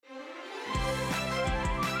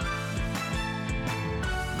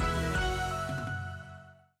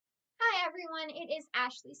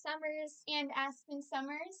Ashley Summers and Aspen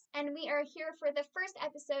Summers, and we are here for the first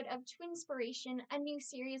episode of Twinspiration, a new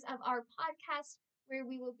series of our podcast where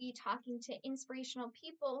we will be talking to inspirational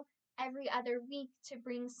people every other week to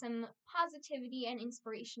bring some positivity and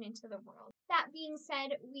inspiration into the world. That being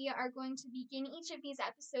said, we are going to begin each of these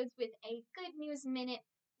episodes with a Good News Minute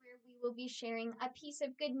where we will be sharing a piece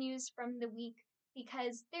of good news from the week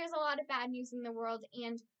because there's a lot of bad news in the world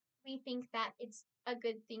and we think that it's a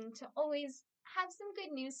good thing to always have some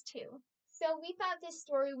good news too. So we thought this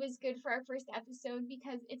story was good for our first episode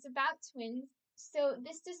because it's about twins. So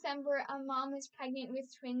this December, a mom was pregnant with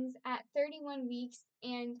twins at 31 weeks,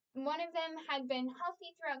 and one of them had been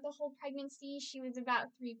healthy throughout the whole pregnancy. She was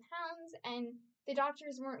about 3 pounds, and the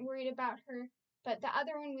doctors weren't worried about her, but the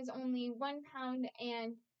other one was only 1 pound,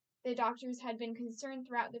 and the doctors had been concerned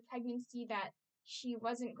throughout the pregnancy that she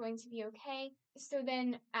wasn't going to be okay. So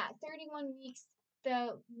then at 31 weeks,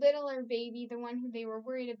 the littler baby, the one who they were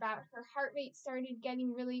worried about, her heart rate started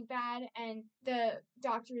getting really bad, and the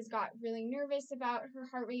doctors got really nervous about her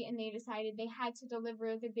heart rate, and they decided they had to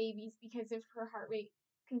deliver the babies because if her heart rate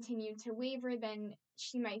continued to waver, then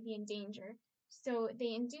she might be in danger. So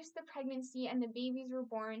they induced the pregnancy, and the babies were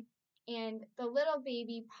born, and the little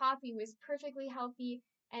baby, Poppy, was perfectly healthy,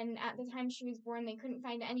 and at the time she was born, they couldn't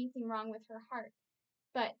find anything wrong with her heart.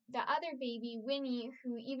 But the other baby, Winnie,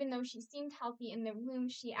 who even though she seemed healthy in the womb,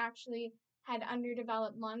 she actually had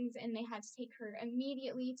underdeveloped lungs and they had to take her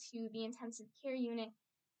immediately to the intensive care unit.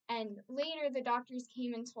 And later the doctors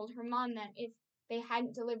came and told her mom that if they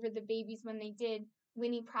hadn't delivered the babies when they did,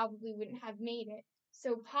 Winnie probably wouldn't have made it.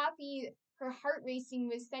 So Poppy, her heart racing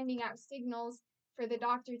was sending out signals for the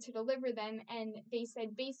doctor to deliver them, and they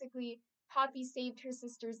said basically Poppy saved her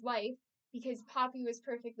sister's life because Poppy was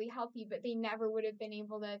perfectly healthy, but they never would have been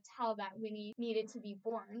able to tell that Winnie needed to be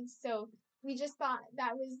born. So we just thought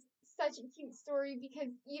that was such a cute story because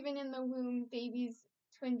even in the womb,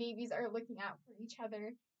 twin babies are looking out for each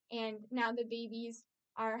other. And now the babies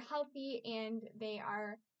are healthy and they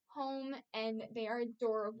are home and they are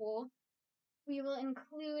adorable. We will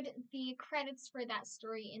include the credits for that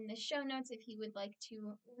story in the show notes if you would like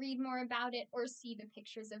to read more about it or see the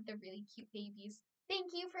pictures of the really cute babies.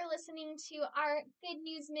 Thank you for listening to our Good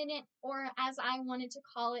News Minute, or as I wanted to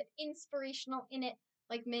call it, Inspirational In It,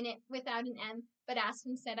 like minute without an M, but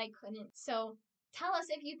Aspen said I couldn't. So tell us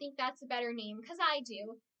if you think that's a better name, because I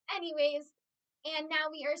do. Anyways, and now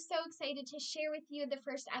we are so excited to share with you the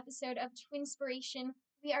first episode of Twinspiration.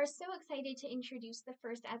 We are so excited to introduce the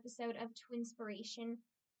first episode of Twinspiration.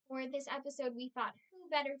 For this episode, we thought who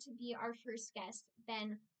better to be our first guest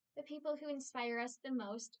than the people who inspire us the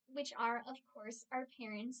most, which are, of course, our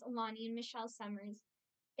parents, Lonnie and Michelle Summers.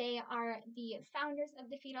 They are the founders of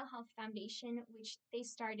the Fetal Health Foundation, which they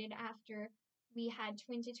started after we had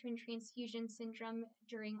twin-to-twin transfusion syndrome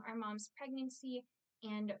during our mom's pregnancy,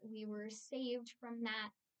 and we were saved from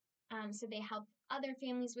that. So they help other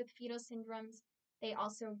families with fetal syndromes. They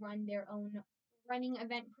also run their own running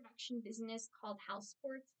event production business called House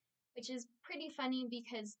Sports, which is pretty funny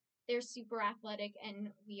because they're super athletic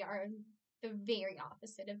and we are the very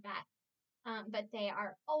opposite of that. But they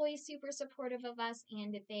are always super supportive of us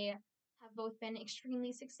and they have both been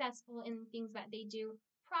extremely successful in things that they do,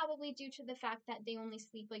 probably due to the fact that they only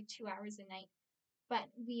sleep like 2 hours a night. But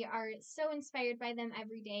we are so inspired by them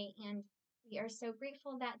every day and we are so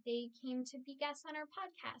grateful that they came to be guests on our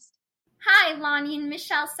podcast. Hi, Lonnie and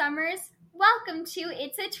Michelle Summers. Welcome to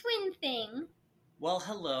It's a Twin Thing. Well,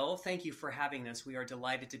 hello. Thank you for having us. We are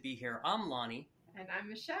delighted to be here. I'm Lonnie. And I'm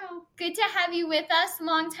Michelle. Good to have you with us.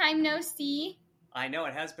 Long time no see. I know,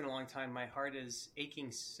 it has been a long time. My heart is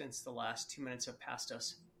aching since the last 2 minutes have passed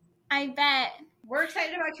us. I bet. We're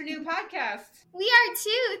excited about your new podcast. We are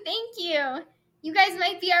too. Thank you. You guys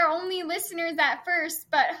might be our only listeners at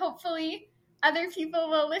first, but hopefully other people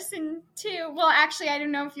will listen too. Well, actually, I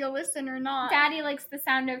don't know if you'll listen or not. Daddy likes the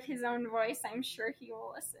sound of his own voice. I'm sure he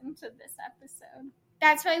will listen to this episode.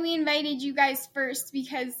 That's why we invited you guys first,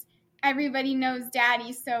 because everybody knows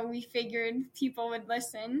Daddy, so we figured people would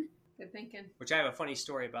listen. Good thinking. Which I have a funny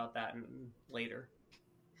story about that later.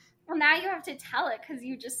 Well, now you have to tell it because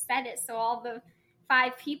you just said it, so all the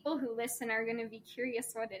 5 people who listen are going to be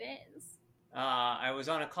curious what it is. I was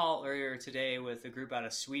on a call earlier today with a group out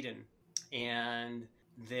of Sweden, and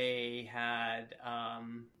they had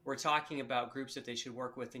were talking about groups that they should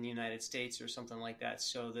work with in the United States or something like that.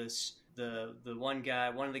 So the one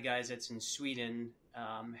of the guys that's in Sweden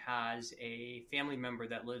has a family member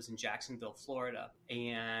that lives in Jacksonville, Florida,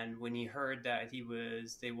 and when he heard that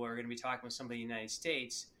they were going to be talking with somebody in the United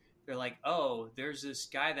States, they're like, oh, there's this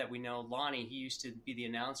guy that we know, Lonnie. He used to be the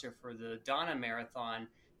announcer for the Donna Marathon.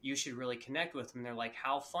 you should really connect with him. They're like,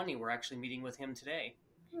 how funny, we're actually meeting with him today.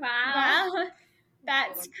 Wow.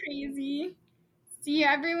 That's crazy. See,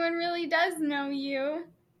 everyone really does know you.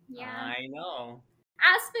 Yeah. I know.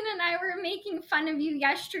 Aspen and I were making fun of you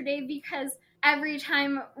yesterday because every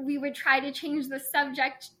time we would try to change the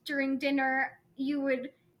subject during dinner, you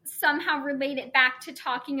would somehow relate it back to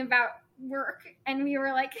talking about work. And we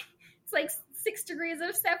were like, it's like 6 degrees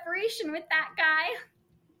of separation with that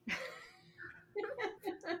guy.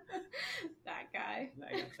 That guy.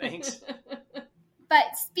 Thanks.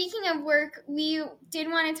 But speaking of work, we did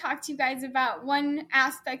want to talk to you guys about one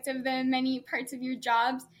aspect of the many parts of your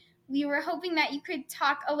jobs. We were hoping that you could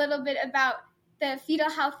talk a little bit about the Fetal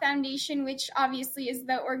Health Foundation, which obviously is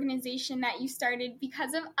the organization that you started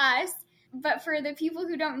because of us. But for the people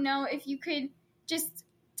who don't know, if you could just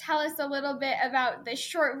tell us a little bit about the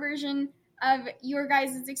short version of your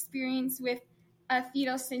guys' experience with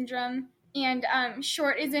fetal syndrome. And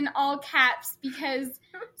short is in all caps because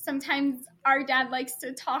sometimes our dad likes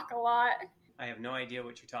to talk a lot. I have no idea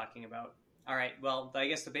what you're talking about. All right. Well, I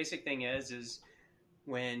guess the basic thing is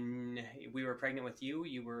when we were pregnant with you,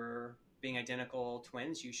 you were being identical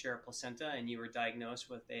twins. You share a placenta, and you were diagnosed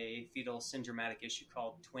with a fetal syndromatic issue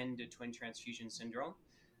called twin-to-twin transfusion syndrome.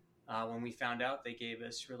 When we found out, they gave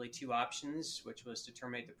us really 2 options, which was to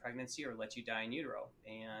terminate the pregnancy or let you die in utero.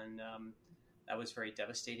 And that was very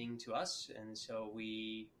devastating to us. And so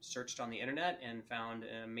we searched on the internet and found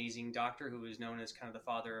an amazing doctor who was known as kind of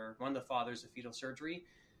one of the fathers of fetal surgery.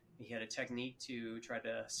 He had a technique to try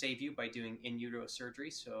to save you by doing in utero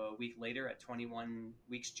surgery. So a week later, at 21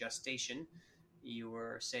 weeks gestation, you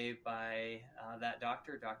were saved by that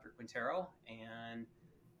doctor, Dr. Quintero. And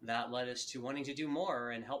that led us to wanting to do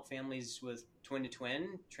more and help families with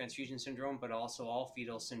twin-to-twin transfusion syndrome, but also all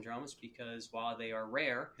fetal syndromes, because while they are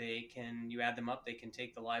rare, you add them up, they can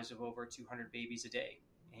take the lives of over 200 babies a day.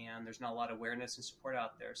 And there's not a lot of awareness and support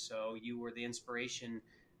out there. So you were the inspiration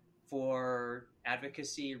for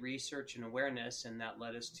advocacy, research, and awareness, and that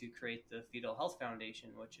led us to create the Fetal Health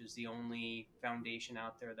Foundation, which is the only foundation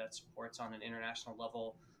out there that supports on an international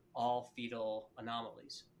level all fetal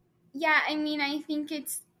anomalies. Yeah, I mean, I think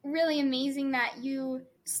it's really amazing that you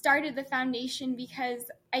started the foundation because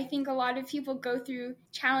I think a lot of people go through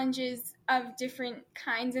challenges of different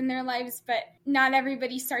kinds in their lives, but not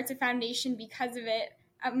everybody starts a foundation because of it.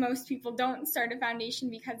 Most people don't start a foundation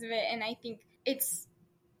because of it, and I think it's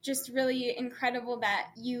just really incredible that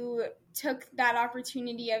you took that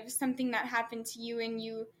opportunity of something that happened to you and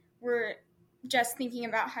you were just thinking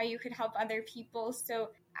about how you could help other people. So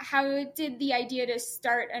how did the idea to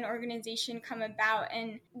start an organization come about,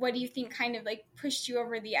 and what do you think kind of like pushed you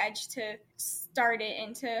over the edge to start it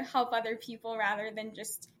and to help other people rather than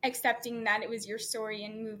just accepting that it was your story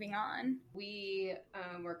and moving on? We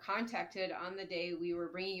were contacted on the day we were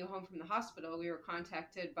bringing you home from the hospital. We were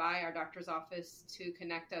contacted by our doctor's office to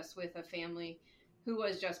connect us with a family who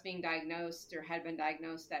was just being diagnosed or had been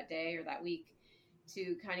diagnosed that day or that week,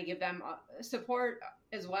 to kind of give them support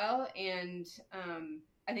as well. And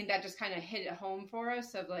I think that just kind of hit it home for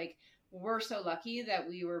us of like, we're so lucky that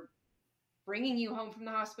we were bringing you home from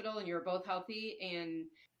the hospital and you were both healthy, and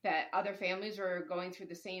that other families were going through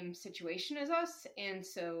the same situation as us. And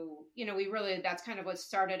so, you know, that's kind of what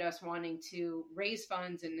started us wanting to raise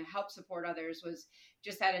funds and help support others, was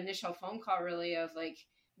just that initial phone call really of like,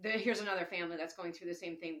 here's another family that's going through the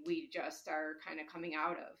same thing we just are kind of coming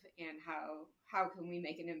out of, and how can we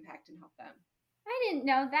make an impact and help them? I didn't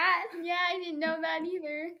know that. Yeah, I didn't know that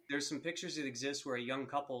either. There's some pictures that exist where a young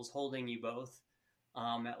couple's holding you both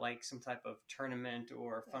at like some type of tournament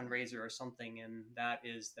or fundraiser or something, and that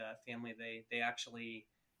is the family. They actually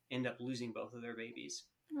end up losing both of their babies.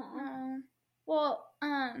 Well,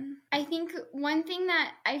 I think one thing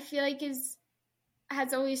that I feel like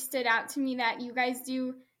has always stood out to me that you guys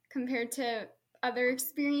do compared to other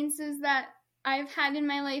experiences that I've had in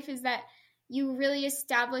my life is that you really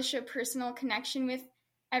establish a personal connection with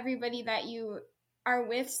everybody that you are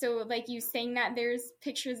with. So like you saying that there's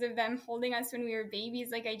pictures of them holding us when we were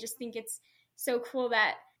babies, like I just think it's so cool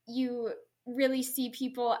that you really see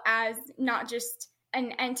people as not just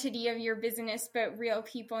an entity of your business, but real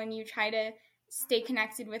people, and you try to stay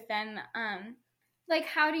connected with them. Like,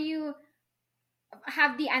 how do you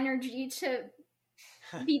have the energy to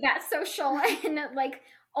be that social and like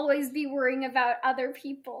always be worrying about other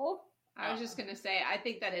people? I was just going to say, I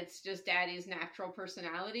think that it's just Daddy's natural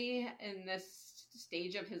personality in this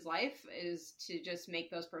stage of his life is to just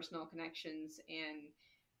make those personal connections and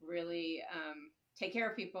really take care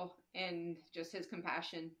of people, and just his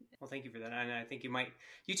compassion. Well, thank you for that. And I think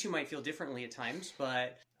you two might feel differently at times,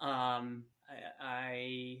 but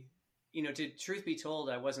I to truth be told,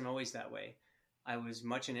 I wasn't always that way. I was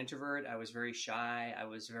much an introvert. I was very shy. I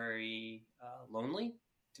was very lonely,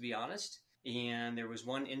 to be honest. And there was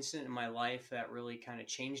one incident in my life that really kind of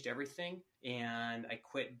changed everything. And I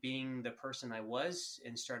quit being the person I was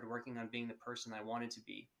and started working on being the person I wanted to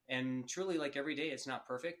be. And truly, like every day, it's not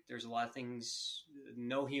perfect. There's a lot of things.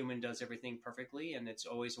 No human does everything perfectly, and it's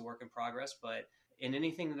always a work in progress. But in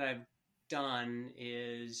anything that I've done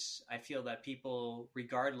is I feel that people,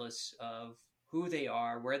 regardless of who they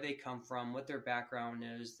are, where they come from, what their background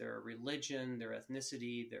is, their religion, their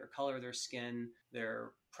ethnicity, their color of their skin,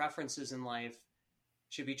 their preferences in life,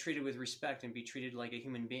 should be treated with respect and be treated like a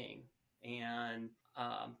human being. And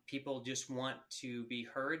people just want to be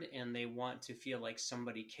heard, and they want to feel like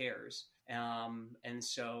somebody cares. And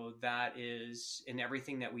so that is in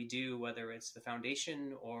everything that we do, whether it's the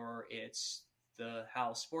foundation or it's the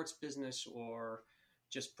Hal Sports business or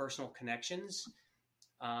just personal connections.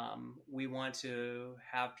 We want to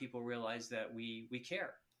have people realize that we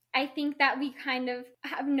care. I think that we kind of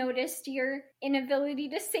have noticed your inability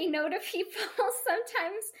to say no to people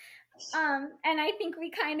sometimes. And I think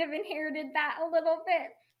we kind of inherited that a little bit.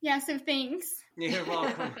 Yeah, so thanks. You're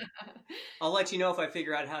welcome. I'll let you know if I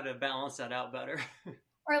figure out how to balance that out better.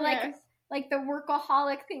 Or like the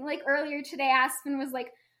workaholic thing. Like earlier today, Aspen was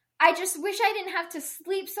like, I just wish I didn't have to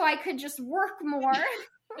sleep so I could just work more.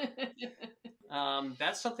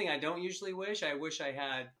 That's something I don't usually wish. I wish I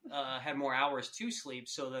had more hours to sleep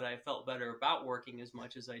so that I felt better about working as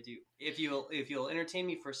much as I do. If you'll entertain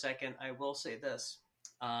me for a second, I will say this.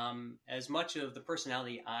 As much of the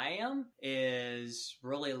personality I am is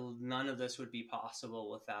really none of this would be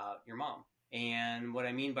possible without your mom. And what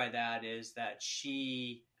I mean by that is that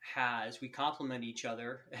we complement each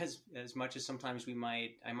other as much as sometimes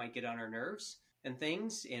I might get on her nerves and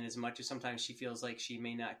things, and as much as sometimes she feels like she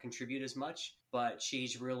may not contribute as much, but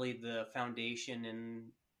she's really the foundation and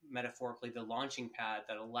metaphorically the launching pad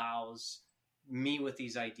that allows me with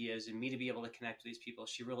these ideas and me to be able to connect with these people.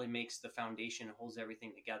 She really makes the foundation and holds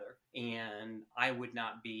everything together. And I would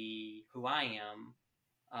not be who I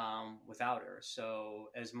am without her. So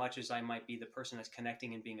as much as I might be the person that's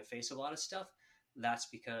connecting and being a face of a lot of stuff, that's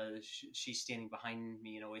because she's standing behind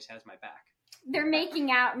me and always has my back. They're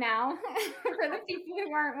making out now for the people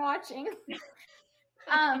who aren't watching.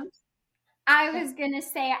 I was going to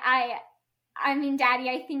say, I mean, Daddy,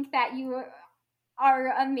 I think that you are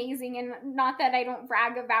amazing, and not that I don't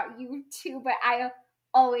brag about you too, but I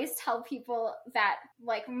always tell people that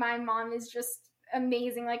like my mom is just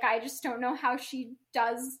amazing. Like I just don't know how she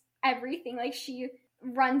does everything. Like she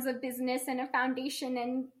runs a business and a foundation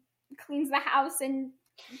and cleans the house and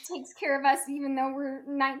takes care of us even though we're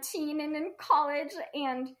 19 and in college.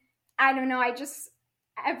 And I don't know, I just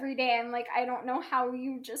every day I'm like, I don't know how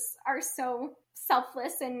you just are so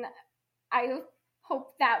selfless, and I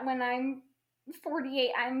hope that when I'm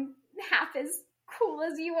 48 I'm half as cool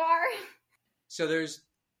as you are. So there's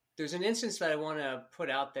an instance that I want to put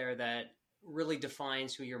out there that really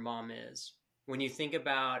defines who your mom is. When you think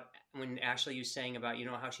about when Ashley was saying about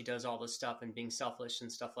how she does all this stuff and being selfish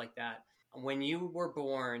and stuff like that, when you were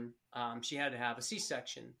born, she had to have a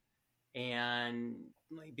C-section, and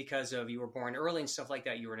because of you were born early and stuff like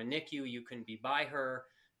that, you were in a NICU, you couldn't be by her.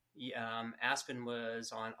 Aspen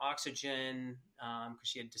was on oxygen because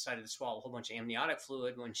she had decided to swallow a whole bunch of amniotic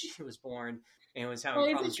fluid when she was born and was having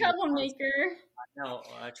problems. Always a troublemaker. No,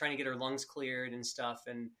 trying to get her lungs cleared and stuff.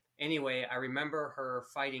 And anyway, I remember her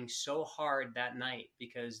fighting so hard that night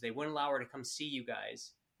because they wouldn't allow her to come see you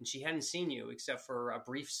guys. And she hadn't seen you except for a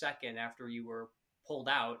brief second after you were pulled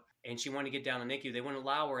out, and she wanted to get down the NICU. They wouldn't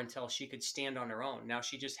allow her until she could stand on her own. Now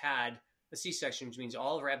she just had a C-section, which means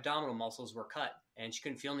all of her abdominal muscles were cut and she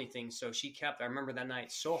couldn't feel anything. So she kept, I remember that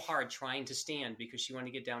night, so hard trying to stand because she wanted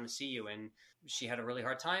to get down to see you. And she had a really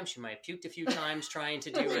hard time. She might have puked a few times trying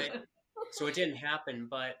to do it. So it didn't happen.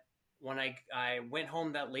 But when I went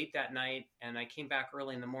home that late that night and I came back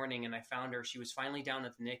early in the morning and I found her, she was finally down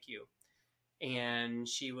at the NICU. And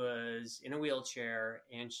she was in a wheelchair,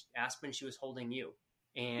 and Aspen, she was holding you.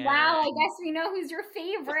 And wow, I guess we know who's your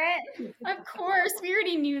favorite. Of course, we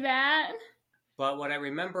already knew that. But what I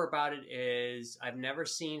remember about it is I've never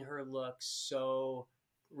seen her look so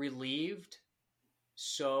relieved,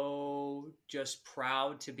 so just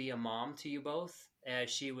proud to be a mom to you both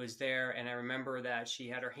as she was there. And I remember that she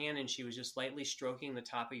had her hand and she was just lightly stroking the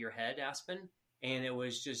top of your head, Aspen. And it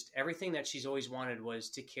was just everything that she's always wanted was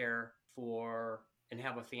to care for and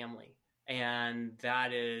have a family. And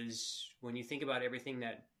that is, when you think about everything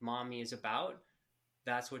that mommy is about,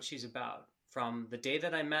 that's what she's about. From the day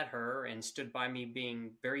that I met her and stood by me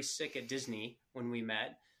being very sick at Disney when we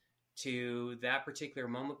met, to that particular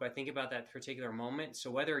moment, but I think about that particular moment. So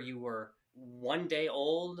whether you were 1 day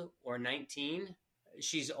old or 19,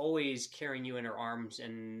 she's always carrying you in her arms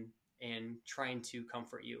and trying to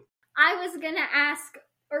comfort you. I was going to ask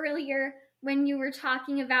earlier when you were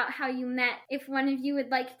talking about how you met, if one of you would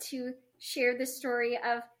like to share the story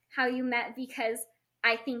of how you met, because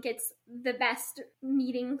I think it's the best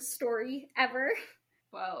meeting story ever.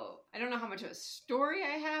 Well, I don't know how much of a story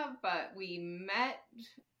I have, but we met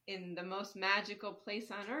in the most magical place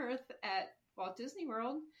on earth at Walt Disney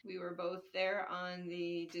World. We were both there on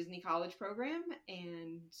the Disney College program,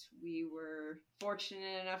 and we were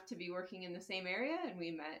fortunate enough to be working in the same area, and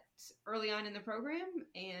we met early on in the program,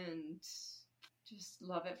 and just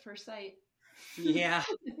love at first sight. Yeah.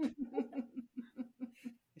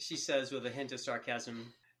 She says with a hint of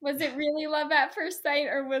sarcasm. Was it really love at first sight,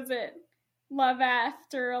 or was it love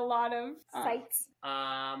after a lot of sights?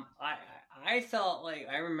 I felt like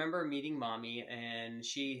I remember meeting Mommy, and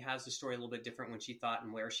she has the story a little bit different when she thought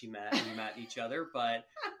and where she met and met each other. But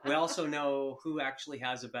we also know who actually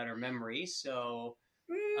has a better memory. So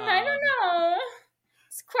I don't know.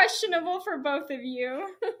 It's questionable for both of you.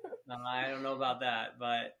 I don't know about that,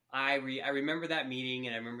 but I remember that meeting,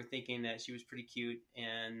 and I remember thinking that she was pretty cute,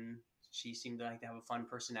 and she seemed to like to have a fun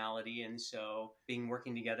personality. And so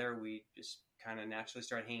working together, we just kind of naturally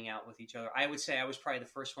started hanging out with each other. I would say I was probably the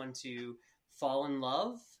first one to fall in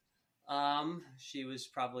love. She was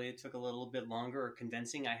probably, it took a little bit longer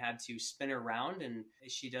convincing. I had to spin her around, and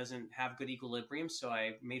she doesn't have good equilibrium. So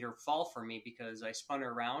I made her fall for me because I spun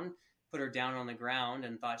her around, put her down on the ground,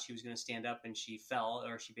 and thought she was going to stand up, and she fell,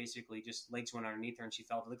 or she basically just legs went underneath her and she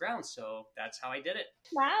fell to the ground. So that's how I did it.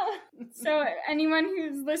 Wow. So anyone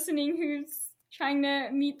who's listening who's trying to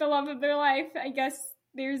meet the love of their life, I guess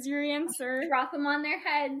there's your answer. Drop them on their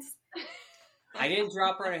heads. I didn't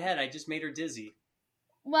drop her on her head. I just made her dizzy.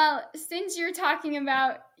 Well, since you're talking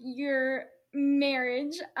about your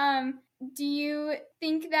marriage, do you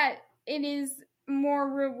think that it is more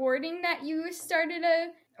rewarding that you started a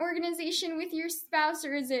organization with your spouse,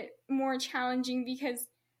 or is it more challenging? Because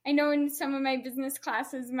I know in some of my business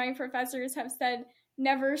classes, my professors have said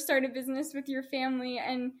never start a business with your family,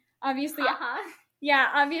 and obviously,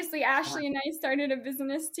 obviously Ashley and I started a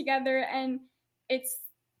business together, and it's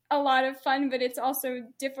a lot of fun, but it's also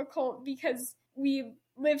difficult because we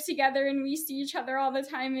live together and we see each other all the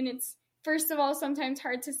time, and it's, first of all, sometimes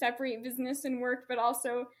hard to separate business and work, but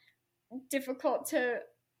also difficult to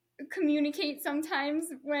communicate sometimes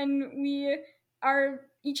when we are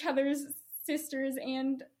each other's sisters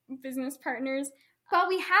and business partners. But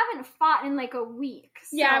we haven't fought in like a week.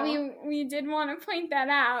 So. Yeah, we did want to point that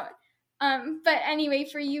out. But anyway,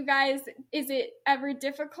 for you guys, is it ever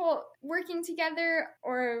difficult working together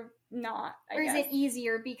or not? Or is it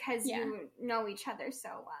easier because you know each other so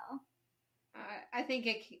well? I think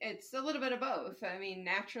it's a little bit of both. I mean,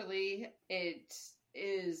 naturally, it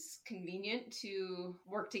is convenient to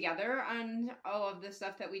work together on all of the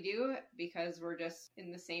stuff that we do because we're just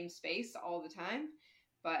in the same space all the time.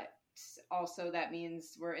 But also that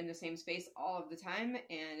means we're in the same space all of the time,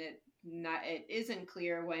 and it isn't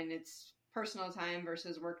clear when it's personal time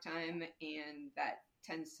versus work time, and that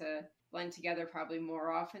tends to blend together probably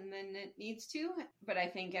more often than it needs to. But I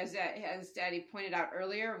think as Daddy pointed out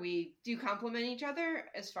earlier, we do complement each other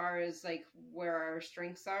as far as like where our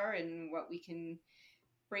strengths are and what we can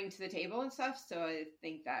bring to the table and stuff. So I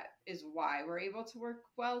think that is why we're able to work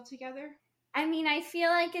well together. I mean, I feel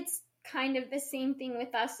like it's kind of the same thing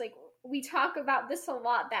with us. Like, we talk about this a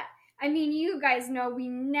lot, that, I mean, you guys know we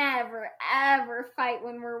never, ever fight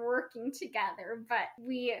when we're working together. But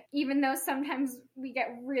even though sometimes we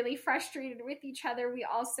get really frustrated with each other, we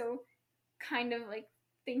also kind of like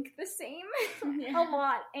think the same a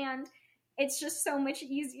lot. And it's just so much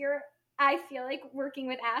easier, I feel like, working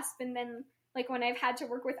with Aspen than like when I've had to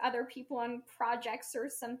work with other people on projects or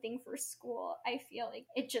something for school. I feel like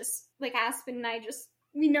it just, like, Aspen and I just,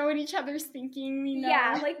 we know what each other's thinking. We know.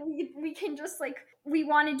 Yeah, like we can just like, we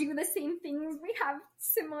want to do the same things. We have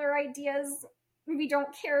similar ideas. We don't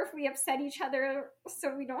care if we upset each other,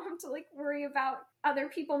 so we don't have to like worry about other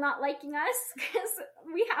people not liking us because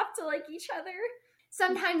we have to like each other.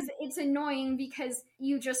 Sometimes it's annoying because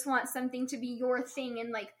you just want something to be your thing,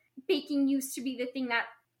 and like baking used to be the thing that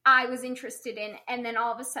I was interested in, and then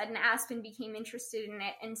all of a sudden Aspen became interested in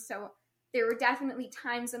it, and so there were definitely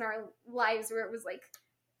times in our lives where it was like,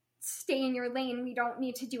 stay in your lane, we don't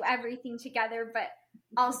need to do everything together, but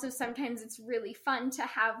also sometimes it's really fun to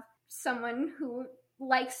have someone who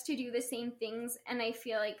likes to do the same things, and I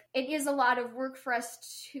feel like it is a lot of work for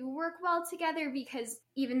us to work well together, because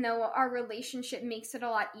even though our relationship makes it a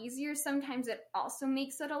lot easier, sometimes it also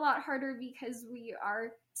makes it a lot harder because we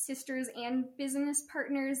are sisters and business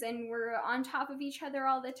partners and we're on top of each other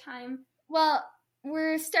all the time. Well,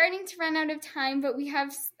 we're starting to run out of time, but we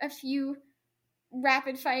have a few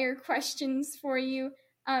rapid fire questions for you.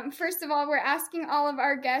 First of all, we're asking all of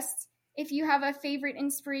our guests if you have a favorite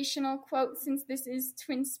inspirational quote, since this is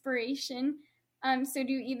Twinspiration. So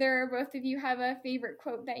do either or both of you have a favorite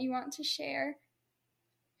quote that you want to share?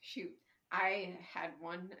 Shoot, I had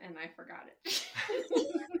one and I forgot it.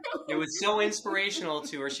 It was so inspirational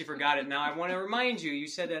to her, she forgot it. Now I want to remind you, you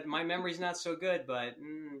said that my memory's not so good, but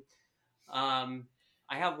I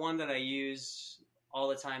have one that I use all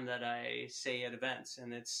the time that I say at events,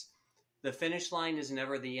 and it's, the finish line is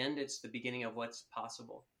never the end, it's the beginning of what's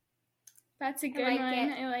possible. That's a good one.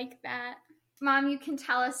 I like that. Mom, you can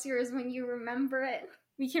tell us yours when you remember it.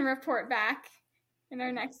 We can report back in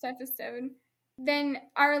our next episode. Then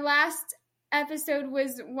our last episode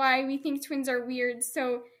was why we think twins are weird.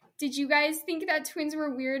 So did you guys think that twins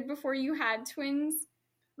were weird before you had twins?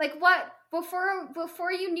 Like, what,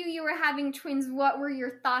 before you knew you were having twins, what were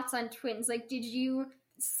your thoughts on twins? Like, did you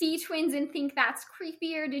see twins and think that's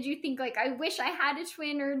creepy, or did you think, like, I wish I had a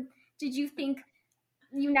twin, or did you think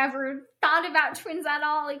you never thought about twins at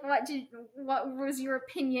all? Like, what was your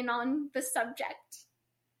opinion on the subject?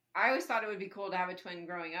 I always thought it would be cool to have a twin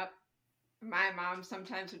growing up. My mom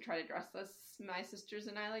sometimes would try to dress us, my sisters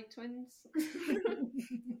and I, like twins.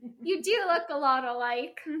 You do look a lot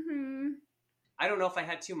alike. Mm-hmm. I don't know if I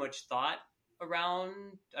had too much thought around,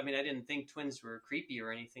 I mean, I didn't think twins were creepy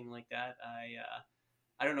or anything like that.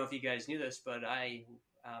 I don't know if you guys knew this, but I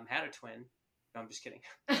had a twin. No, I'm just kidding.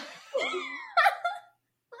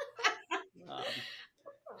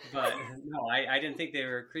 But no, I didn't think they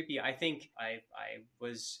were creepy. I think I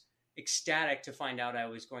was ecstatic to find out I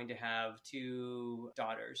was going to have 2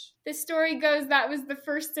 daughters. The story goes that was the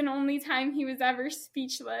first and only time he was ever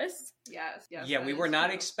speechless. Yes. Yeah, we were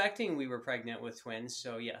not expecting we were pregnant with twins,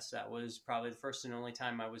 so yes, that was probably the first and only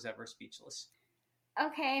time I was ever speechless.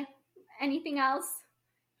 Okay. Anything else?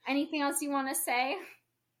 Anything else you want to say?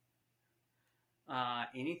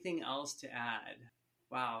 Anything else to add?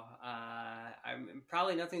 Wow. I'm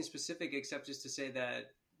probably nothing specific except just to say that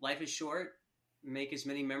life is short. Make as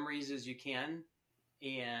many memories as you can,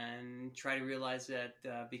 and try to realize that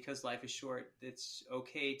because life is short, it's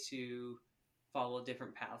okay to follow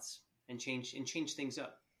different paths and change things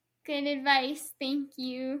up. Good advice. Thank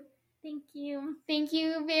you. Thank you. Thank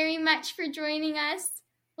you very much for joining us.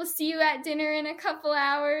 We'll see you at dinner in a couple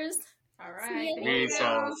hours. All right. We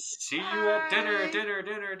shall see you at dinner.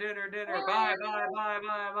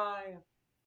 Bye.